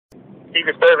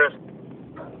Secret Service.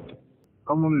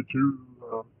 I wanted to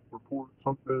report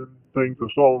something, things I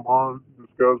saw online this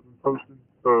guy's been posting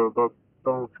about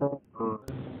Donald Trump.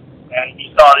 And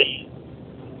you saw these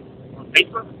on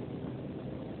Facebook?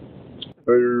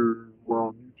 They were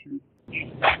on YouTube.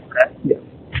 Okay. Yeah.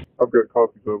 I've got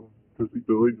copies of them because he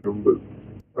deleted them, but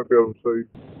I've got them saved.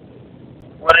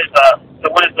 What is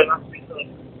the number?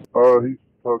 He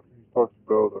talks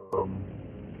about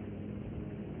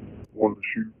wanting to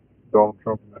shoot Donald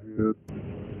Trump in the head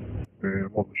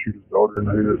and wanting to shoot his daughter in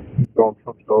the head, Donald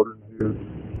Trump's daughter in the head.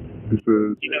 He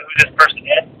says, You know who this person is?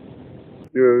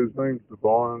 yeah, his name's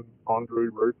Devon Andre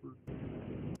Rayford. He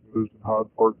lives in Hyde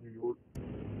Park, New York.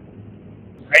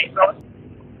 How you spell it?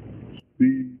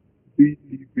 Devonandre.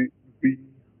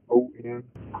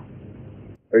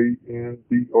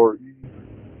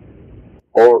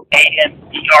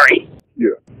 A-N-D-R-E?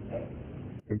 Yeah.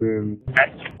 And then Okay.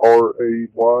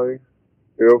 Rayford.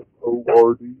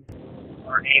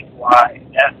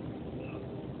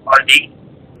 R-A-Y-F-O-R-D?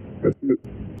 That's it.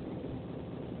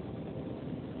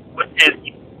 What's his?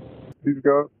 He's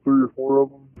got 3 or 4 of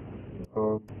them.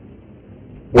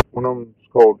 One of them is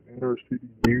called Inner City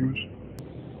News.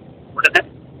 What is it?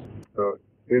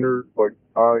 Inner, like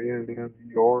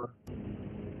I-N-N-E-R,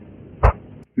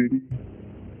 City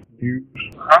News.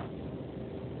 Uh-huh.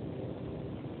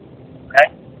 Okay.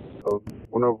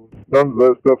 One of them, none of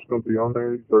that stuff's going to be on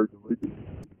there. He's already deleted.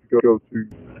 If you go to,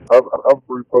 I've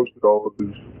reposted all of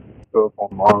his stuff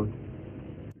online.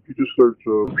 If you just search,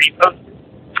 Repost it?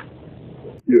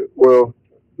 yeah, well,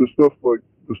 the stuff like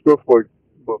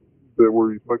that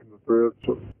where he's making the threads,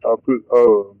 so I put,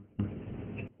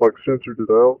 like censored it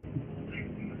out,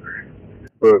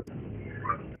 but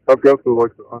I've got the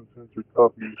uncensored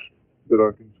copies that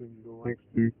I can send you the links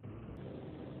to.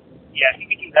 Yeah, you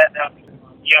can do that now.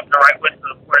 You have the right with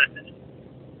the where it is.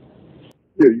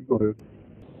 Yeah, you go ahead.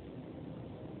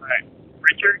 Alright.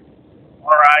 Richard,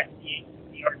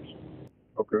 R-I-C-H-E-R-D.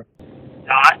 Okay.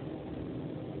 Dot.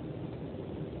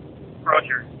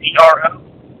 Crozier, C-R-O.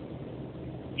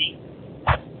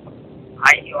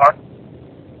 C-I-E-R.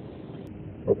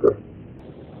 Okay.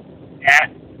 At.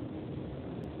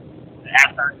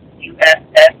 After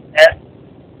U-S-S-S.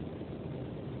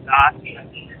 Dot.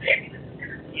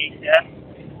 C-H-S.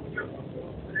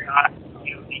 Dot.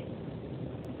 U-V.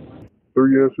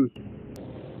 3 S's.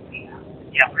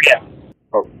 Yeah, 3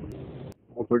 Oh,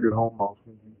 once I get home, I'll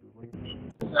send you the links.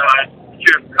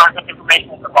 Your contact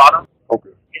information at the bottom. Okay.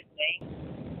 His name.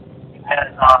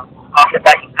 And I'll get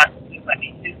back in touch with you if I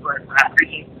need to, but I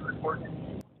appreciate the report.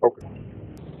 Okay.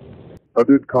 I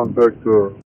did contact,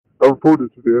 I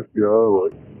reported to the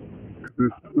FBI,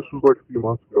 this was like a few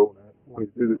months ago when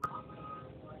he did it.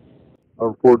 I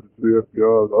reported to the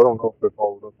FBI. I don't know if they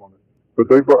followed up on it. But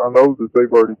I know that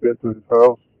they've already been to his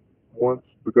house once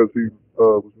because he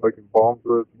was making bomb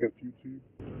threats against YouTube.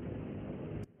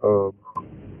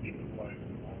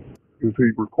 Because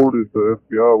he recorded the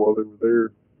FBI while they were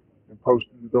there and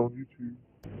posted it on YouTube.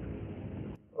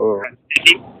 Did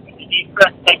he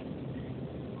press take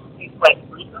place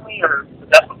recently or was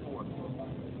that before?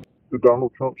 The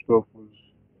Donald Trump stuff was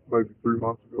maybe 3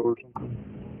 months ago or something.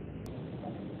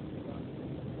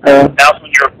 That was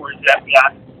when you reported to the FBI?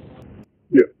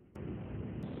 Yeah.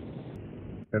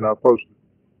 And I posted.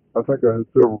 I think I had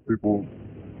several people.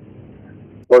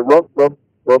 Like right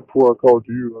before I called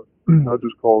you, I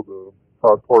just called the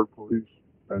Hyde Park police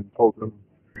and told them.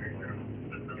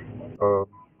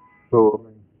 So I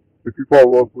mean, if you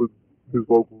follow up with his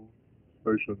local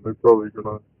station, they're probably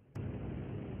gonna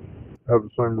have the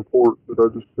same report that I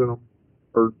just sent them,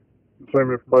 or the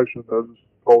same information that I just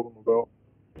called them about.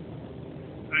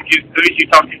 Who did you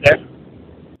talk to there?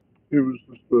 It was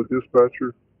just the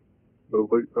dispatcher. I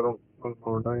don't know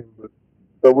her name, but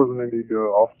there wasn't any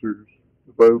officers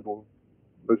available.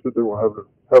 They said they will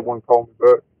have one call me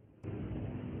back.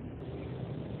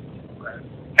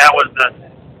 That was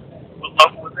what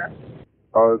local was that?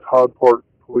 It's Hyde Park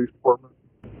Police Department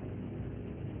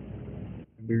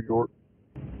in New York.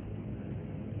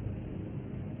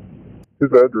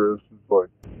 His address is like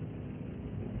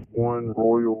 1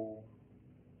 Royal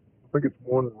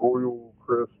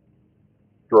Crest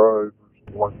Drive or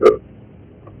something like that.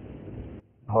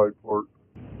 Hyde Park.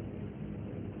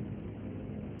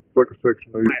 It's like a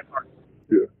Section 8. Hyde Park.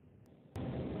 Yeah.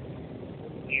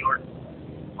 New York.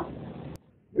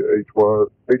 Yeah,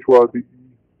 H-Y-D-E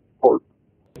Park.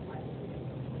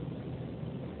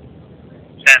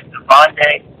 And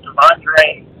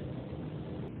Devondre.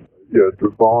 Yeah,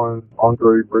 Devon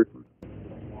Andre Rayford.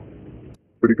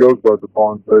 But he goes by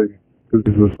Devon Bay because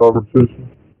he's a sovereign citizen.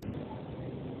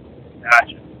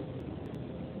 Gotcha.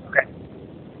 Okay.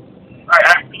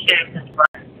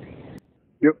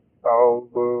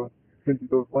 I'll send you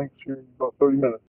those links here in about 30 minutes.